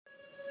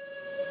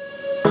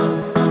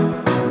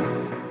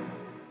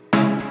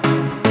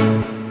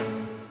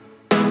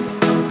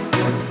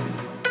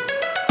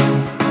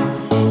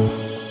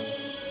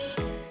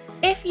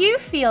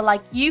feel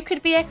like you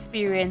could be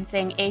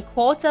experiencing a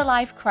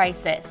quarter-life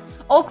crisis,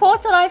 or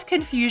quarter-life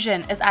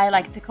confusion as I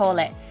like to call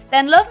it,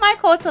 then Love My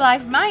Quarter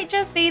Life might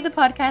just be the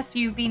podcast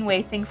you've been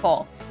waiting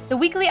for. The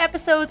weekly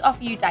episodes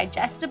offer you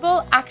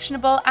digestible,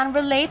 actionable, and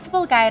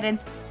relatable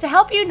guidance to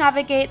help you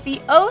navigate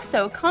the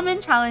oh-so-common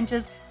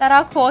challenges that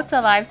our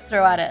quarter lives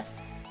throw at us.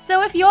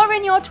 So if you're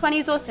in your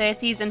 20s or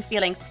 30s and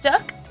feeling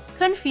stuck,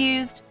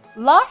 confused,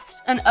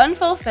 lost, and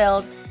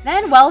unfulfilled,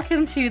 then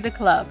welcome to the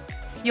club.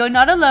 You're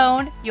not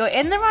alone, you're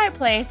in the right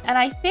place, and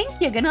I think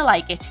you're gonna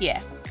like it here.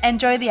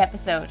 Enjoy the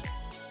episode.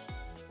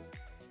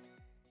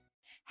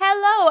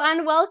 Hello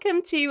and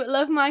welcome to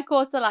Love My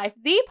Quarter Life,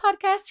 the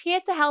podcast here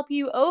to help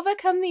you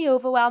overcome the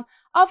overwhelm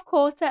of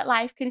quarter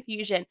life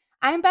confusion.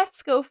 I'm Beth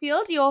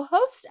Schofield, your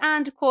host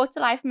and quarter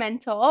life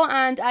mentor,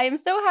 and I am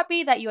so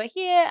happy that you are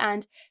here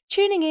and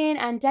tuning in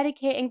and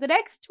dedicating the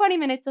next 20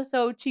 minutes or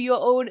so to your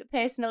own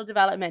personal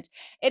development.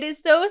 It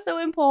is so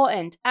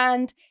important,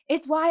 and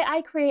it's why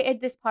I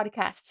created this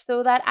podcast,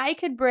 so that I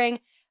could bring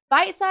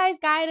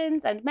bite-sized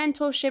guidance and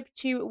mentorship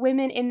to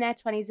women in their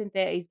 20s and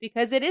 30s,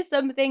 because it is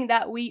something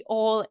that we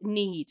all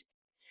need.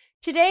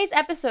 Today's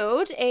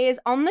episode is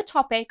on the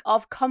topic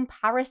of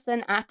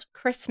comparison at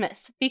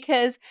Christmas,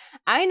 because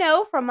I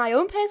know from my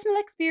own personal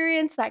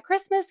experience that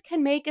Christmas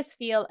can make us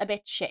feel a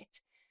bit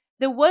shit.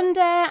 The wonder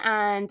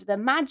and the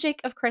magic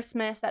of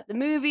Christmas that the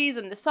movies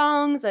and the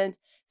songs and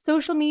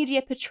social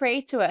media portray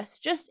to us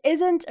just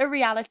isn't a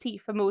reality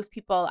for most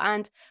people.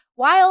 And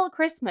while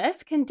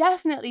Christmas can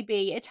definitely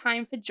be a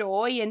time for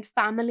joy and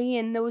family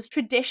and those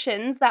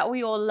traditions that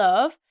we all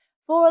love,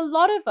 for a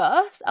lot of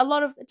us, a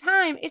lot of the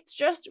time, it's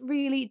just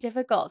really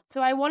difficult.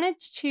 So I wanted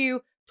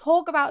to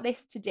talk about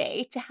this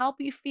today to help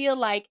you feel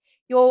like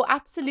you're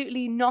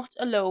absolutely not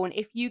alone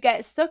if you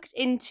get sucked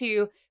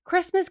into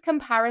Christmas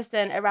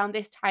comparison around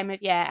this time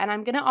of year. And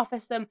I'm going to offer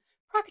some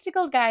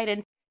practical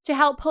guidance to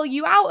help pull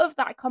you out of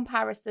that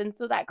comparison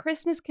so that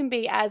Christmas can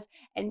be as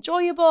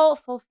enjoyable,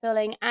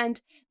 fulfilling,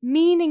 and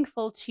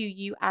meaningful to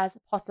you as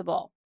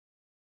possible.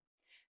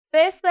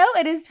 First, though,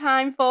 it is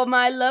time for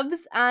my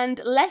loves and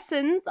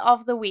lessons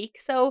of the week.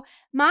 So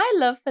my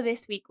love for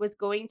this week was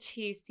going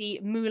to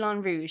see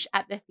Moulin Rouge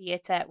at the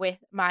theatre with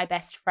my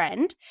best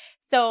friend.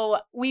 So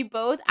we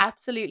both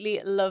absolutely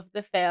love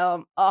the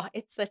film. Oh,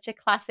 it's such a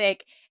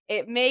classic.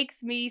 It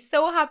makes me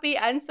so happy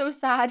and so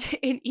sad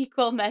in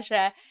equal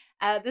measure.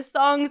 The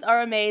songs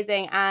are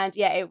amazing. And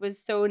yeah, it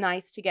was so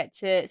nice to get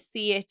to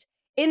see it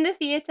in the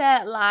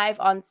theatre live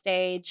on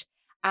stage.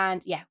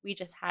 And yeah, we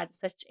just had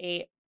such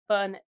a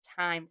fun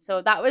time.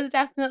 So that was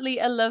definitely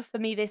a love for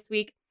me this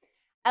week.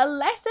 A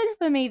lesson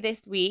for me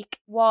this week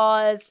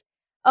was,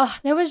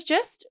 there was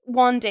just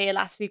one day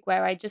last week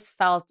where I just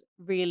felt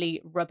really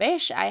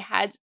rubbish. I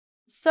had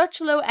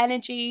such low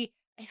energy.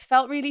 I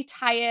felt really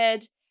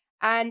tired.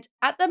 And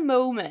at the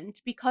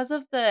moment, because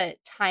of the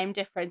time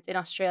difference in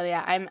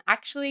Australia, I'm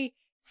actually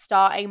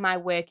starting my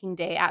working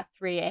day at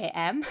 3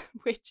 a.m.,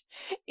 which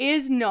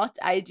is not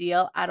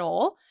ideal at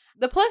all.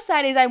 The plus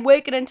side is I'm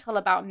working until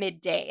about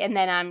midday, and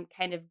then I'm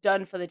kind of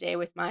done for the day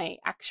with my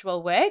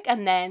actual work.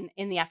 And then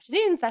in the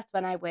afternoons, that's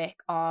when I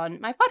work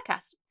on my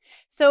podcast.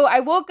 So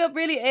I woke up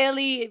really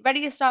early,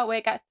 ready to start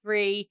work at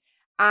 3,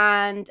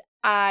 and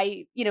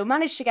I,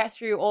 managed to get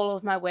through all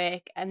of my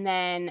work. And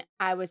then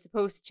I was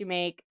supposed to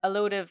make a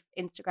load of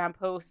Instagram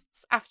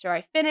posts after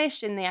I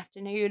finished in the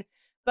afternoon.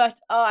 But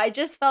I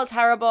just felt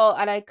terrible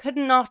and I could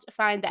not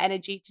find the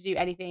energy to do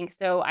anything.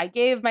 So I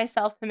gave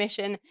myself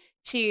permission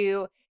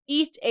to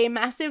eat a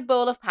massive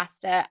bowl of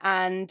pasta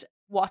and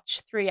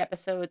watch 3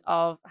 episodes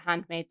of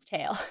Handmaid's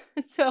Tale.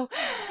 So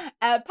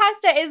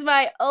pasta is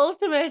my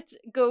ultimate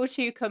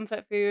go-to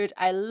comfort food.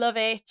 I love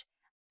it.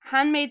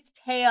 Handmaid's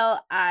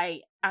Tale,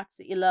 I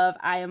absolutely love.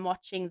 I am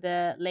watching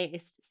the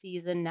latest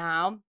season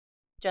now.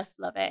 Just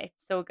love it.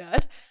 It's so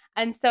good.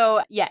 And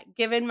so, yeah,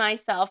 giving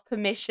myself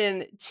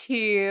permission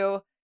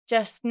to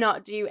just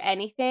not do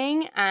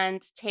anything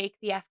and take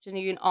the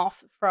afternoon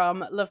off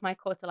from Love My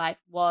Quarter Life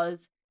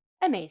was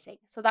amazing.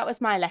 So that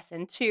was my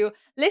lesson, to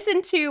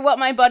listen to what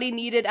my body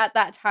needed at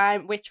that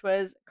time, which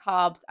was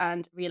carbs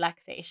and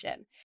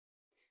relaxation.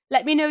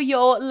 Let me know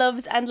your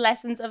loves and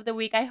lessons of the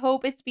week. I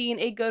hope it's been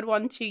a good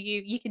one to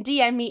you. You can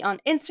DM me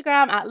on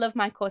Instagram at Love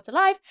My Quarter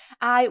Life.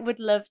 I would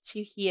love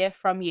to hear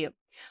from you.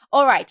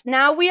 All right,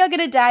 now we are going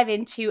to dive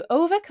into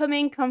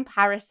overcoming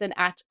comparison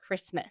at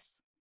Christmas.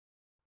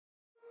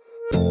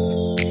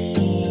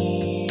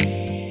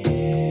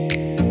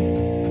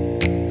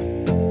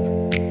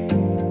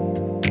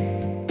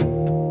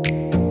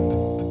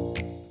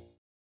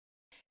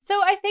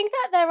 So I think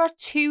that there are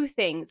 2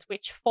 things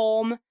which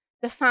form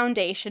the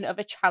foundation of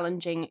a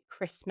challenging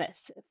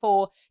Christmas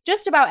for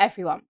just about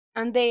everyone,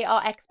 and they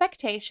are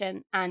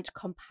expectation and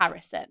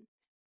comparison.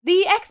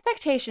 The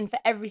expectation for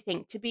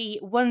everything to be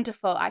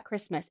wonderful at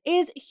Christmas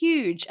is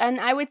huge, and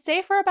I would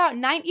say for about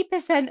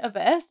 90% of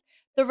us,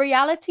 the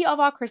reality of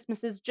our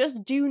Christmases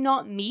just do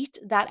not meet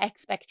that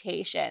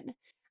expectation.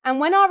 And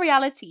when our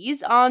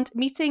realities aren't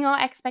meeting our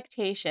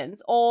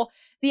expectations or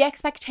the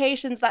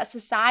expectations that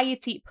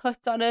society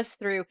puts on us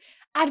through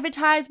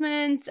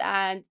advertisements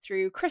and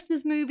through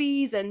Christmas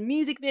movies and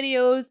music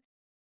videos,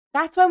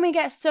 that's when we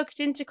get sucked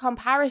into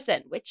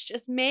comparison, which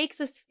just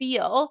makes us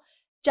feel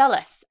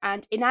jealous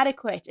and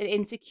inadequate and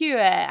insecure,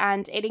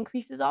 and it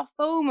increases our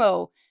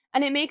FOMO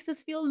and it makes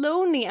us feel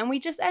lonely. And we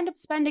just end up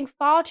spending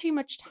far too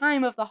much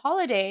time of the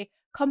holiday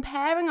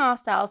comparing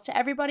ourselves to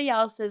everybody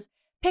else's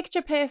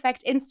picture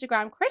perfect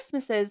Instagram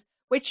Christmases,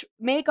 which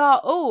make our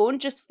own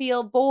just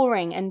feel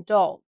boring and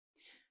dull.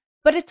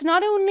 But it's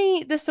not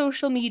only the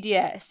social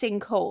media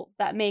sinkhole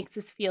that makes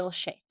us feel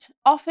shit.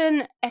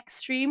 Often,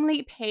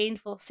 extremely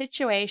painful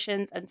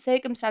situations and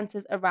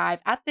circumstances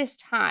arrive at this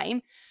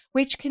time,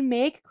 which can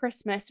make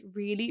Christmas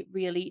really,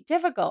 really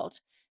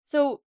difficult.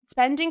 So,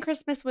 spending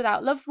Christmas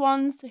without loved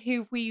ones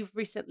who we've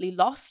recently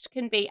lost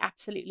can be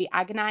absolutely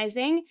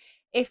agonizing.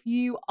 If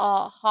you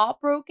are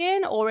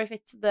heartbroken or if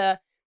it's the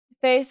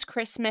first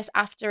Christmas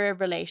after a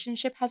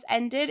relationship has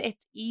ended,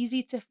 it's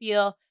easy to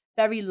feel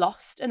very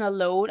lost and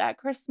alone at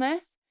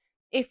Christmas.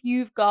 If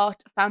you've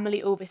got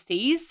family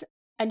overseas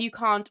and you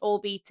can't all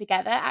be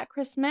together at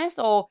Christmas,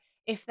 or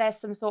if there's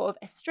some sort of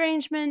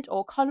estrangement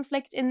or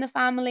conflict in the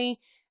family,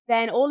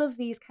 then all of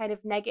these kind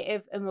of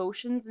negative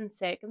emotions and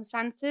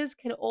circumstances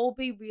can all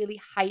be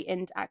really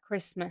heightened at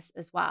Christmas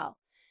as well.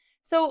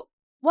 So,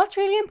 what's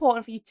really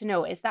important for you to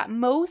know is that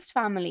most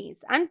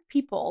families and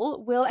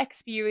people will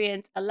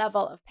experience a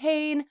level of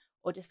pain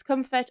or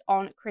discomfort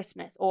on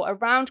Christmas or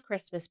around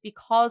Christmas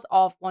because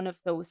of one of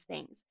those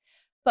things.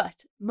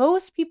 But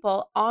most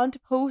people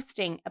aren't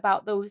posting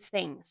about those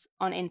things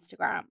on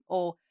Instagram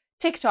or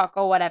TikTok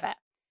or whatever.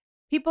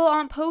 People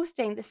aren't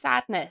posting the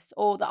sadness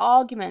or the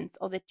arguments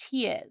or the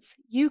tears.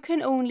 You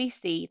can only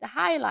see the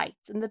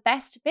highlights and the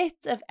best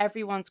bits of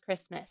everyone's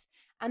Christmas.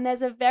 And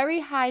there's a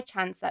very high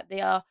chance that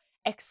they are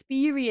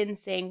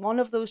experiencing one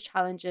of those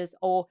challenges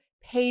or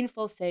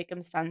painful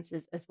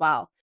circumstances as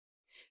well.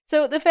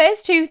 So, the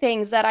first two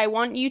things that I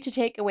want you to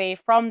take away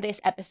from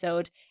this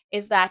episode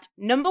is that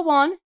number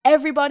one,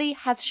 everybody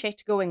has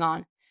shit going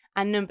on.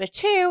 And number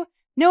two,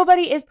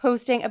 nobody is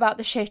posting about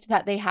the shit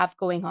that they have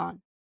going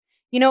on.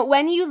 You know,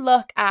 when you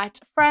look at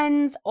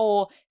friends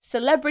or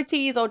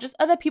celebrities or just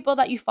other people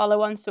that you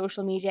follow on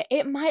social media,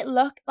 it might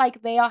look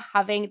like they are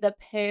having the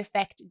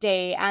perfect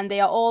day and they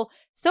are all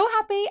so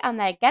happy and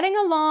they're getting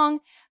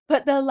along.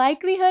 But the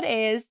likelihood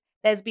is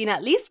there's been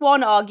at least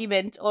one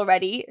argument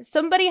already.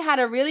 Somebody had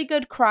a really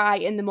good cry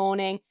in the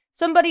morning.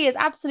 Somebody is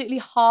absolutely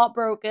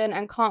heartbroken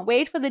and can't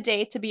wait for the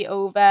day to be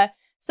over.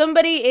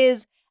 Somebody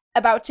is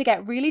about to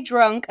get really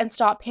drunk and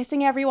start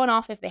pissing everyone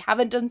off if they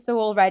haven't done so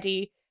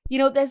already. You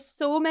know, there's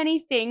so many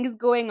things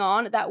going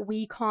on that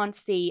we can't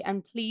see,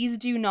 and please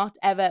do not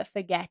ever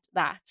forget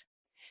that.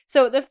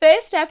 So the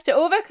first step to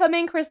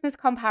overcoming Christmas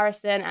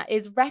comparison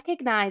is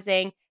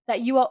recognizing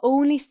that you are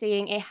only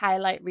seeing a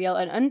highlight reel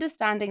and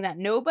understanding that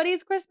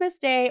nobody's Christmas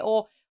day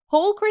or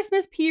whole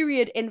Christmas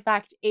period, in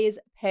fact, is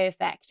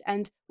perfect.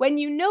 And when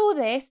you know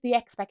this, the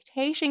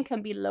expectation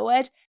can be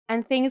lowered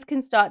and things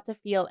can start to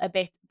feel a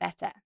bit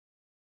better.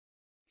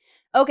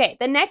 Okay,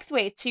 the next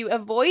way to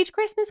avoid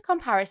Christmas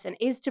comparison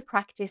is to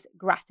practice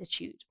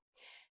gratitude.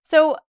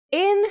 So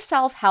in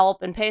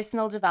self-help and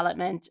personal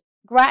development,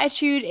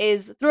 gratitude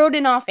is thrown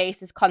in our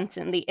faces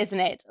constantly, isn't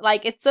it?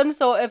 Like it's some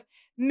sort of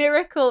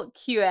miracle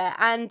cure.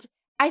 And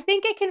I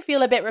think it can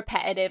feel a bit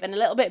repetitive and a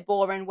little bit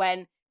boring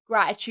when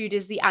gratitude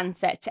is the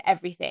answer to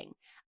everything.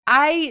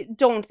 I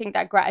don't think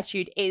that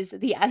gratitude is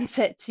the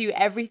answer to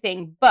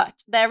everything,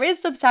 but there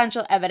is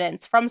substantial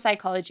evidence from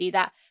psychology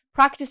that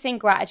practicing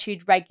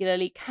gratitude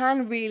regularly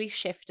can really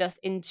shift us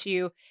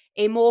into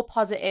a more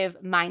positive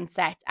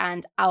mindset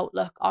and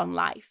outlook on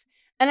life.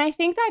 And I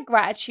think that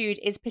gratitude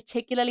is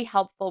particularly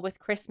helpful with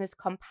Christmas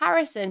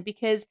comparison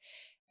because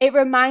it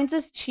reminds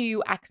us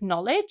to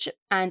acknowledge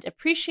and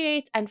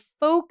appreciate and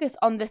focus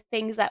on the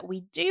things that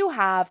we do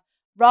have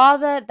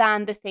rather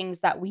than the things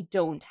that we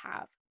don't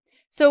have.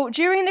 So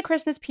during the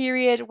Christmas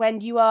period,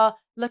 when you are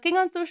looking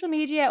on social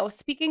media or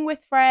speaking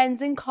with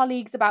friends and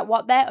colleagues about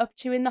what they're up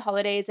to in the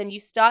holidays, and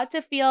you start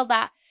to feel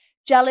that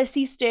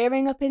jealousy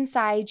stirring up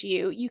inside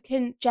you, you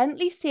can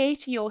gently say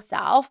to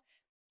yourself,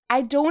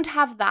 I don't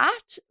have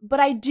that,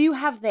 but I do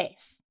have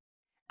this.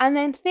 And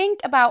then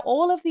think about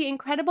all of the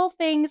incredible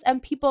things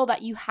and people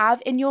that you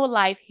have in your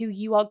life who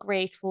you are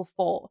grateful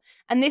for.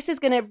 And this is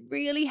going to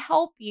really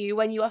help you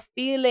when you are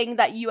feeling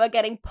that you are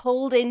getting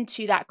pulled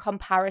into that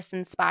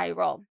comparison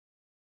spiral.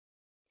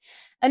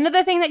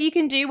 Another thing that you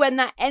can do when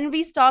that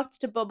envy starts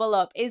to bubble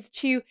up is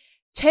to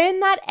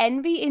turn that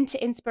envy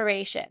into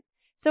inspiration.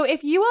 So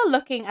if you are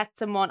looking at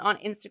someone on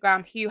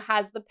Instagram who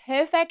has the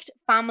perfect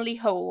family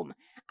home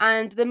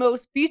and the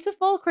most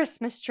beautiful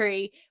Christmas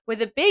tree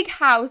with a big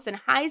house and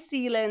high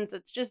ceilings,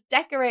 it's just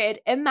decorated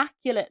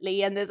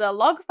immaculately and there's a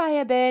log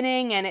fire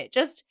burning and it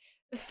just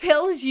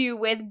fills you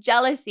with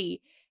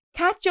jealousy,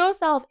 catch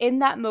yourself in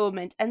that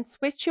moment and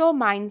switch your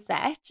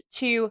mindset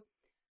to,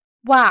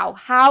 wow,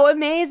 how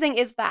amazing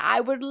is that?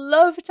 I would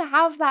love to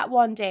have that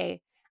one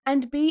day.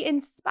 and be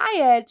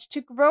inspired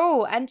to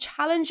grow and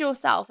challenge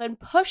yourself and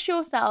push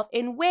yourself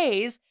in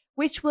ways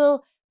which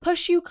will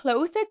push you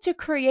closer to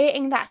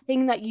creating that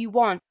thing that you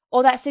want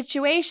or that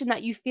situation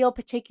that you feel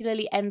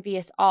particularly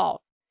envious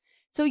of.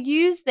 So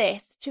use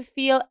this to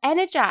feel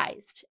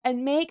energized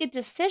and make a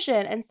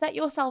decision and set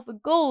yourself a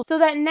goal so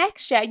that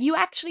next year you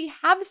actually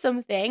have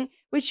something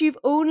which you've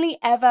only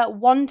ever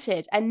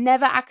wanted and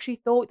never actually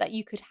thought that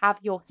you could have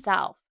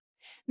yourself.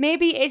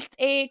 Maybe it's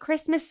a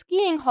Christmas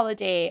skiing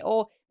holiday,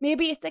 or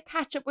maybe it's a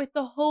catch up with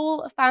the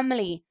whole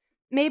family.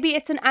 Maybe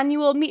it's an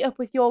annual meetup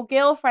with your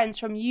girlfriends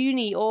from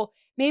uni, or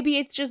maybe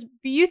it's just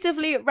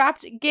beautifully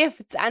wrapped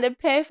gifts and a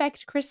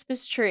perfect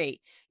Christmas tree.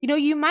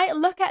 You might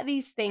look at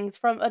these things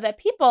from other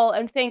people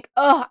and think,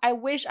 oh, I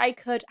wish I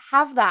could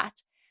have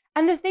that.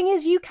 And the thing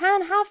is, you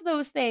can have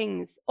those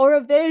things, or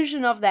a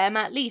version of them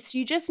at least.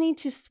 You just need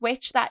to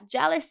switch that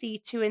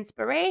jealousy to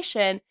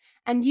inspiration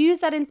and use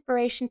that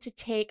inspiration to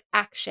take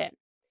action,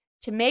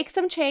 to make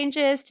some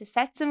changes, to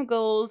set some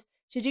goals,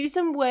 to do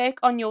some work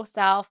on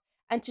yourself,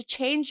 and to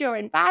change your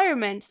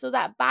environment so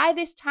that by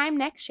this time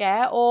next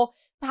year, or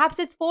perhaps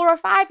it's 4 or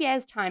 5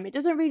 years' time, it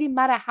doesn't really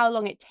matter how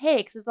long it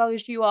takes, as long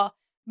as you are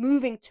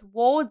moving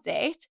towards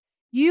it,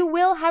 you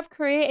will have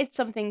created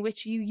something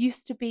which you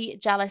used to be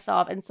jealous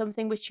of and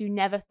something which you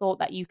never thought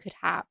that you could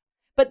have.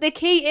 But the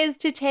key is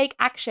to take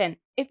action.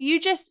 If you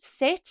just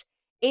sit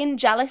in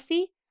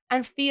jealousy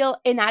and feel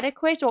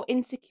inadequate or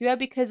insecure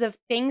because of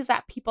things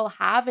that people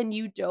have and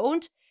you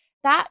don't,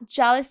 that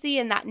jealousy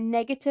and that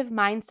negative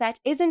mindset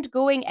isn't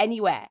going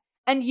anywhere.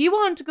 And you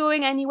aren't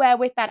going anywhere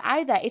with that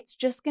either. It's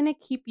just going to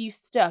keep you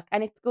stuck,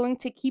 and it's going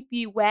to keep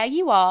you where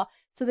you are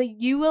so that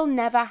you will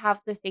never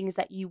have the things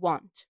that you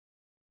want.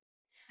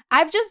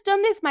 I've just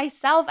done this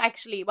myself,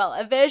 actually. Well,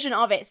 a version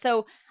of it.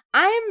 So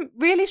I'm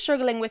really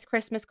struggling with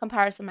Christmas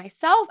comparison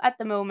myself at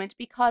the moment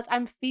because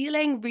I'm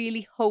feeling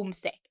really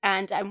homesick,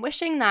 and I'm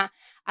wishing that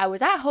I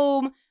was at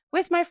home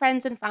with my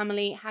friends and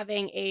family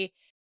having a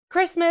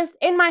Christmas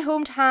in my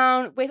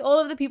hometown with all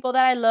of the people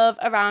that I love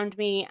around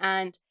me.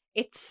 And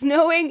it's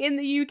snowing in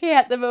the UK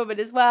at the moment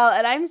as well.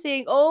 And I'm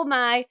seeing all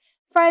my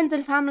friends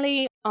and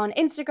family on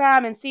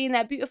Instagram and seeing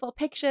their beautiful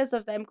pictures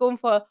of them going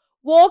for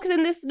walks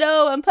in the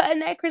snow and putting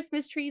their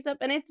Christmas trees up.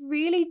 And it's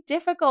really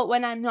difficult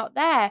when I'm not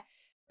there.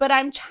 But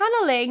I'm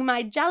channeling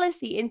my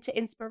jealousy into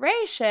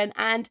inspiration,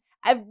 and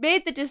I've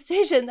made the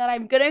decision that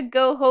I'm going to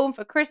go home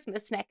for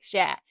Christmas next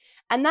year.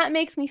 And that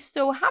makes me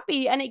so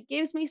happy, and it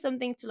gives me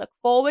something to look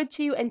forward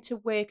to and to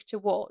work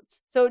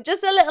towards. So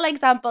just a little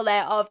example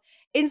there of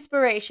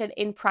inspiration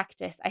in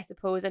practice, I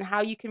suppose, and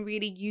how you can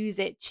really use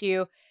it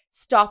to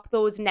stop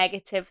those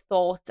negative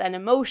thoughts and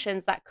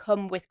emotions that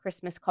come with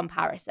Christmas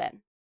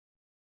comparison.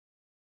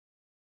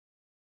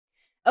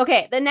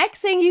 Okay, the next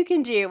thing you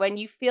can do when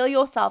you feel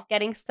yourself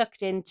getting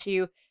sucked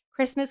into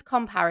Christmas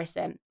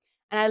comparison,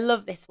 and I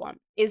love this one,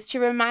 is to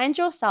remind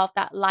yourself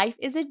that life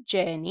is a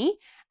journey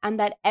and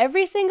that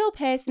every single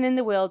person in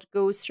the world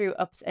goes through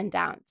ups and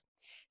downs.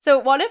 So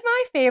one of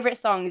my favorite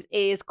songs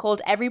is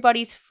called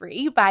Everybody's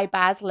Free by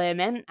Baz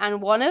Luhrmann,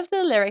 and one of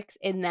the lyrics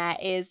in there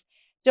is,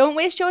 "Don't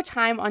waste your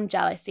time on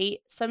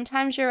jealousy.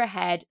 Sometimes you're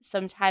ahead,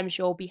 sometimes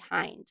you're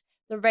behind.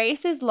 The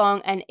race is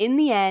long, and in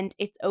the end,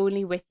 it's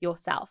only with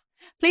yourself."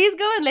 Please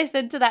go and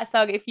listen to that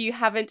song if you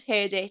haven't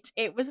heard it.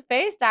 It was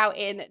first out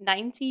in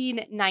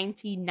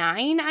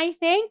 1999, I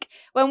think,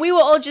 when we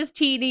were all just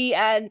teeny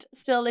and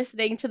still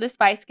listening to the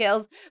Spice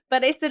Girls.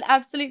 But it's an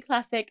absolute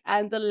classic,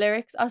 and the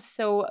lyrics are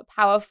so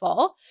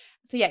powerful.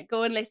 So yeah,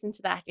 go and listen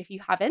to that if you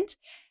haven't.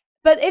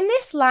 But in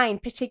this line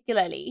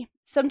particularly,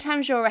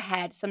 sometimes you're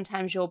ahead,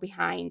 sometimes you're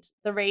behind.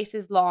 The race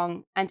is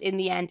long, and in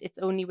the end, it's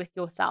only with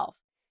yourself.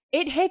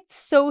 It hits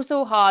so,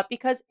 so hard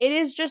because it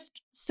is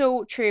just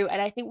so true.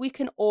 And I think we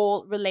can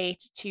all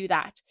relate to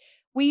that.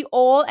 We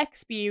all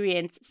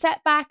experience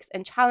setbacks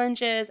and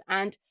challenges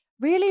and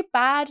really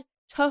bad,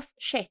 tough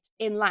shit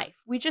in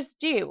life. We just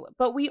do.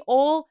 But we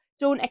all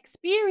don't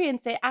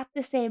experience it at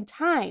the same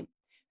time.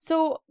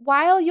 So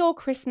while your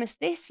Christmas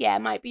this year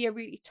might be a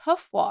really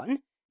tough one,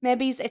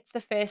 maybe it's the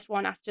first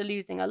one after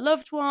losing a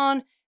loved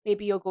one.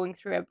 Maybe you're going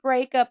through a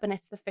breakup and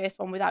it's the first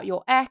one without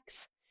your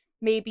ex.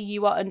 Maybe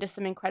you are under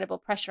some incredible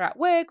pressure at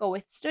work or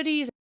with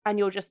studies and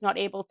you're just not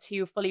able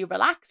to fully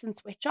relax and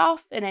switch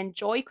off and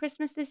enjoy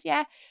Christmas this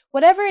year.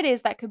 Whatever it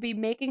is that could be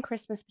making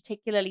Christmas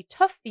particularly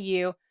tough for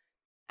you,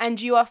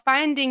 and you are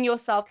finding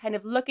yourself kind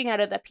of looking at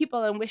other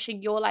people and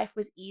wishing your life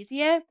was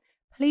easier,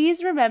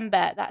 please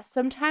remember that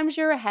sometimes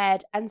you're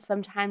ahead and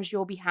sometimes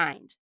you're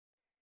behind.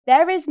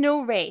 There is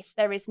no race,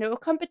 there is no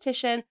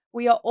competition.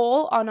 We are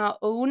all on our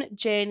own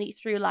journey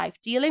through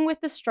life, dealing with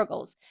the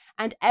struggles,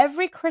 and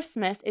every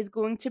Christmas is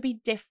going to be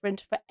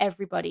different for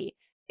everybody.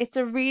 It's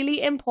a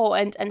really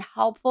important and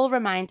helpful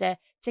reminder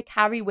to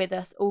carry with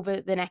us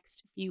over the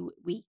next few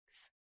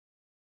weeks.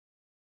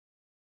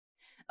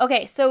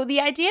 Okay, so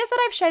the ideas that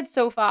I've shared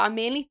so far are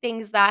mainly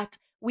things that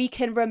we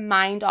can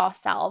remind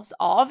ourselves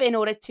of in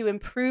order to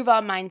improve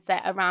our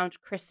mindset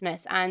around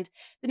Christmas. And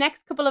the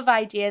next couple of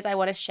ideas I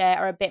want to share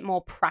are a bit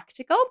more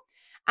practical.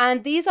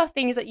 And these are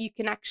things that you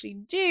can actually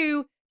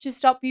do to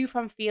stop you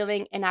from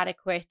feeling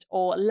inadequate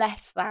or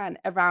less than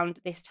around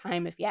this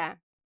time of year.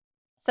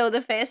 So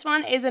the first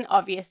one is an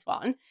obvious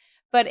one,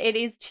 but it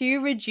is to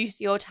reduce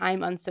your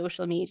time on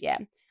social media.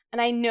 And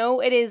I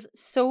know it is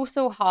so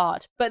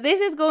hard, but this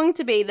is going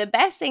to be the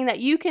best thing that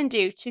you can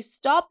do to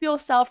stop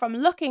yourself from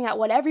looking at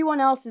what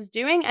everyone else is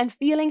doing and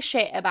feeling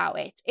shit about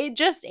it. It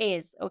just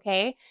is,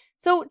 okay?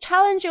 So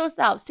challenge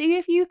yourself. See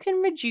if you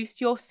can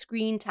reduce your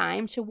screen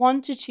time to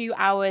 1 to 2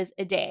 hours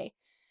a day.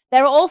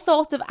 There are all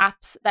sorts of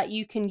apps that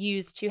you can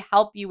use to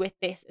help you with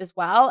this as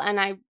well.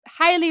 And I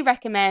highly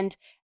recommend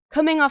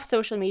coming off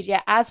social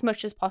media as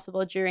much as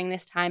possible during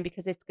this time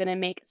because it's going to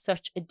make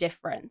such a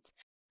difference.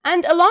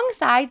 And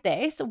alongside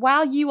this,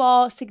 while you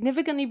are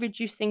significantly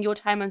reducing your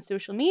time on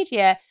social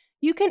media,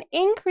 you can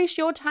increase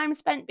your time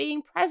spent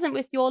being present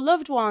with your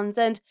loved ones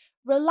and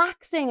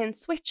relaxing and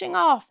switching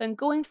off and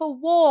going for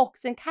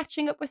walks and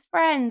catching up with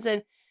friends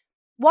and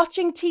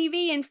watching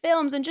TV and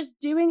films and just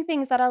doing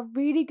things that are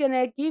really going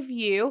to give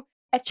you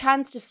a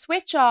chance to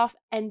switch off,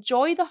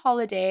 enjoy the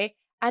holiday,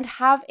 and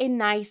have a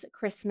nice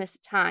Christmas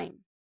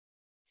time.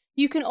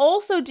 You can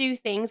also do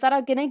things that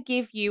are going to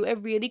give you a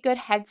really good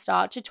head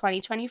start to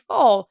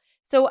 2024.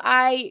 So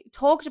I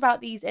talked about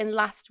these in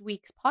last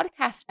week's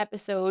podcast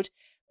episode,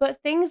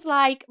 but things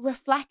like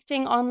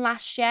reflecting on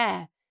last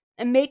year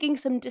and making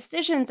some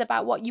decisions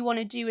about what you want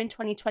to do in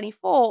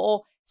 2024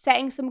 or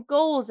setting some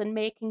goals and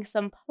making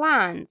some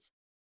plans.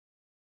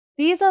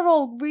 These are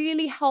all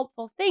really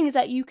helpful things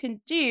that you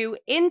can do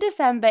in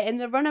December in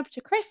the run up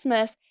to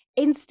Christmas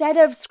instead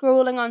of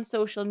scrolling on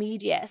social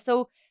media.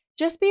 So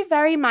just be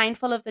very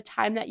mindful of the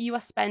time that you are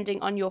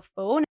spending on your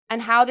phone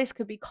and how this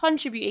could be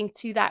contributing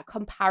to that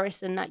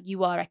comparison that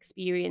you are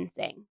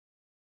experiencing.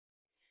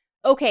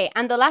 Okay,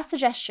 and the last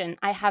suggestion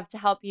I have to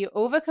help you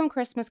overcome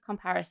Christmas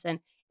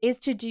comparison is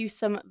to do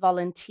some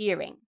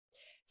volunteering.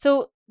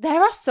 So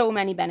there are so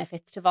many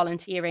benefits to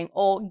volunteering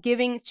or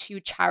giving to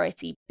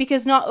charity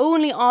because not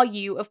only are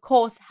you, of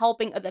course,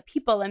 helping other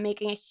people and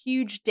making a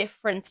huge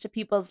difference to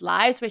people's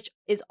lives, which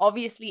is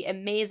obviously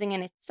amazing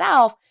in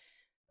itself,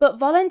 but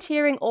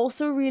volunteering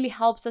also really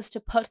helps us to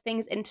put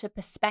things into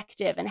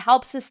perspective and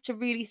helps us to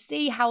really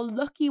see how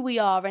lucky we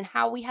are and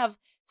how we have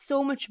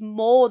so much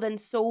more than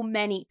so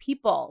many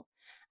people.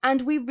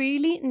 And we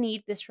really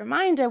need this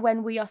reminder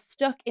when we are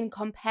stuck in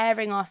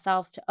comparing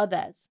ourselves to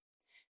others.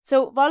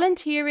 So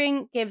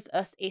volunteering gives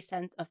us a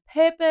sense of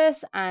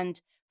purpose and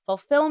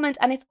fulfillment,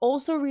 and it's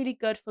also really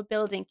good for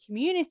building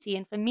community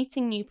and for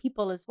meeting new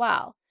people as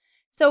well.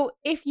 So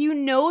if you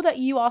know that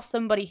you are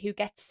somebody who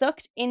gets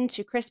sucked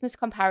into Christmas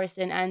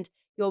comparison and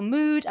your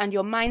mood and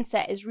your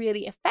mindset is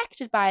really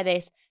affected by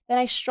this, then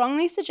I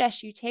strongly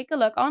suggest you take a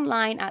look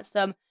online at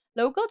some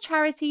local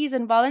charities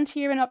and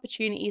volunteering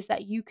opportunities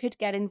that you could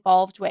get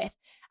involved with,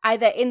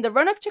 either in the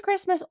run up to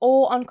Christmas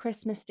or on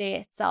Christmas Day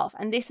itself.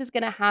 And this is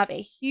going to have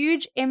a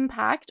huge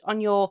impact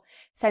on your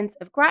sense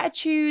of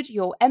gratitude,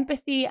 your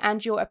empathy,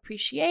 and your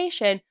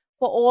appreciation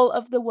for all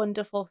of the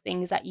wonderful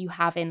things that you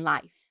have in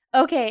life.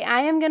 Okay,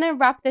 I am going to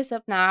wrap this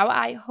up now.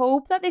 I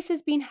hope that this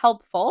has been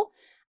helpful.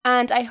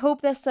 And I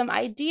hope there's some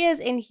ideas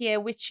in here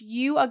which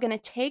you are going to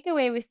take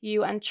away with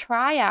you and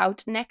try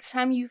out next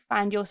time you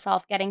find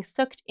yourself getting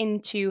sucked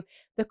into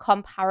the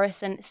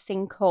comparison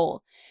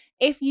sinkhole.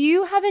 If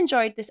you have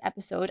enjoyed this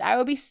episode, I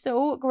would be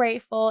so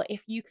grateful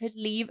if you could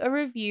leave a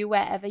review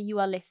wherever you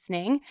are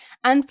listening.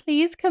 And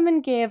please come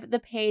and give the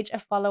page a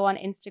follow on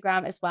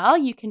Instagram as well.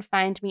 You can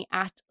find me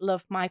at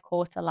Love My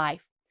Quarter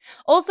Life.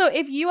 Also,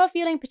 if you are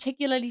feeling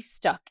particularly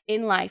stuck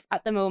in life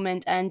at the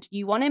moment and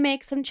you want to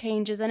make some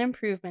changes and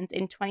improvements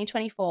in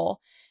 2024,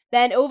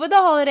 then over the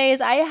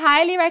holidays, I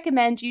highly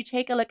recommend you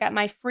take a look at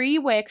my free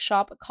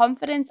workshop,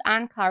 Confidence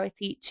and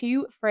Clarity,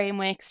 2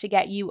 frameworks to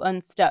get you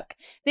unstuck.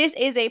 This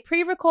is a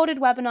pre-recorded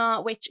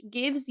webinar which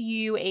gives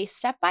you a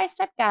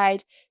step-by-step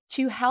guide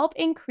to help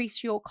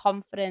increase your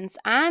confidence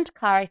and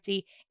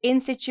clarity in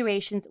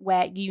situations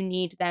where you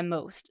need them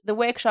most. The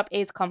workshop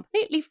is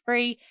completely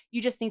free.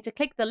 You just need to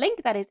click the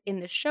link that is in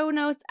the show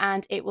notes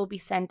and it will be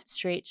sent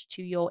straight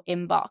to your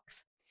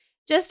inbox.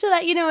 Just to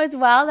let you know as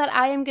well that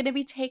I am going to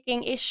be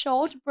taking a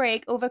short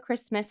break over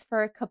Christmas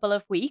for a couple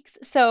of weeks.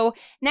 So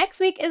next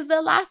week is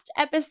the last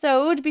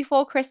episode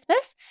before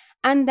Christmas.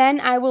 And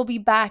then I will be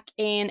back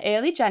in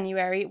early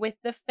January with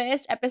the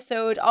first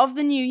episode of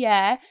the new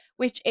year,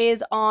 which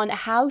is on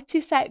how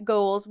to set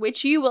goals,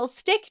 which you will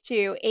stick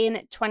to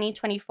in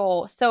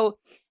 2024. So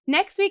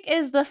next week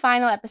is the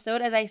final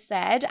episode, as I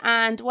said.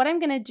 And what I'm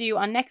going to do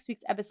on next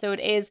week's episode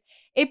is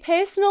a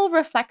personal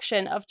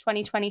reflection of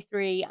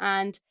 2023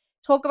 and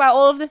talk about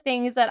all of the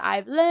things that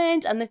I've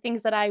learned and the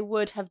things that I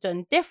would have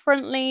done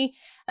differently.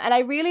 And I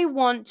really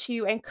want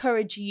to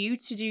encourage you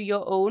to do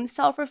your own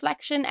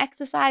self-reflection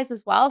exercise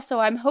as well. So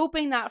I'm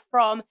hoping that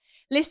from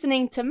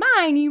listening to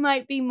mine, you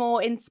might be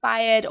more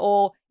inspired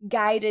or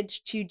guided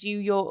to do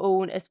your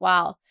own as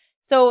well.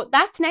 So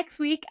that's next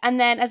week. And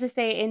then, as I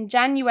say, in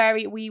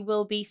January, we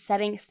will be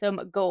setting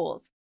some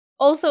goals.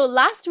 Also,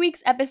 last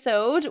week's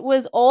episode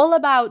was all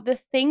about the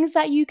things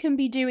that you can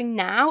be doing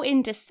now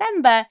in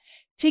December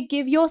to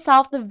give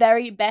yourself the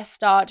very best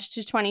start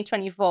to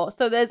 2024.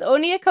 So there's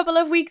only a couple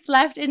of weeks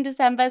left in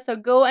December, so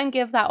go and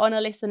give that one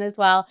a listen as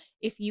well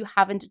if you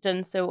haven't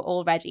done so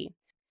already.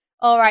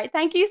 All right,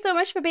 thank you so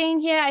much for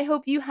being here. I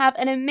hope you have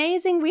an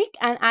amazing week,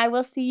 and I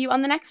will see you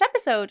on the next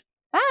episode.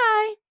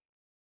 Bye!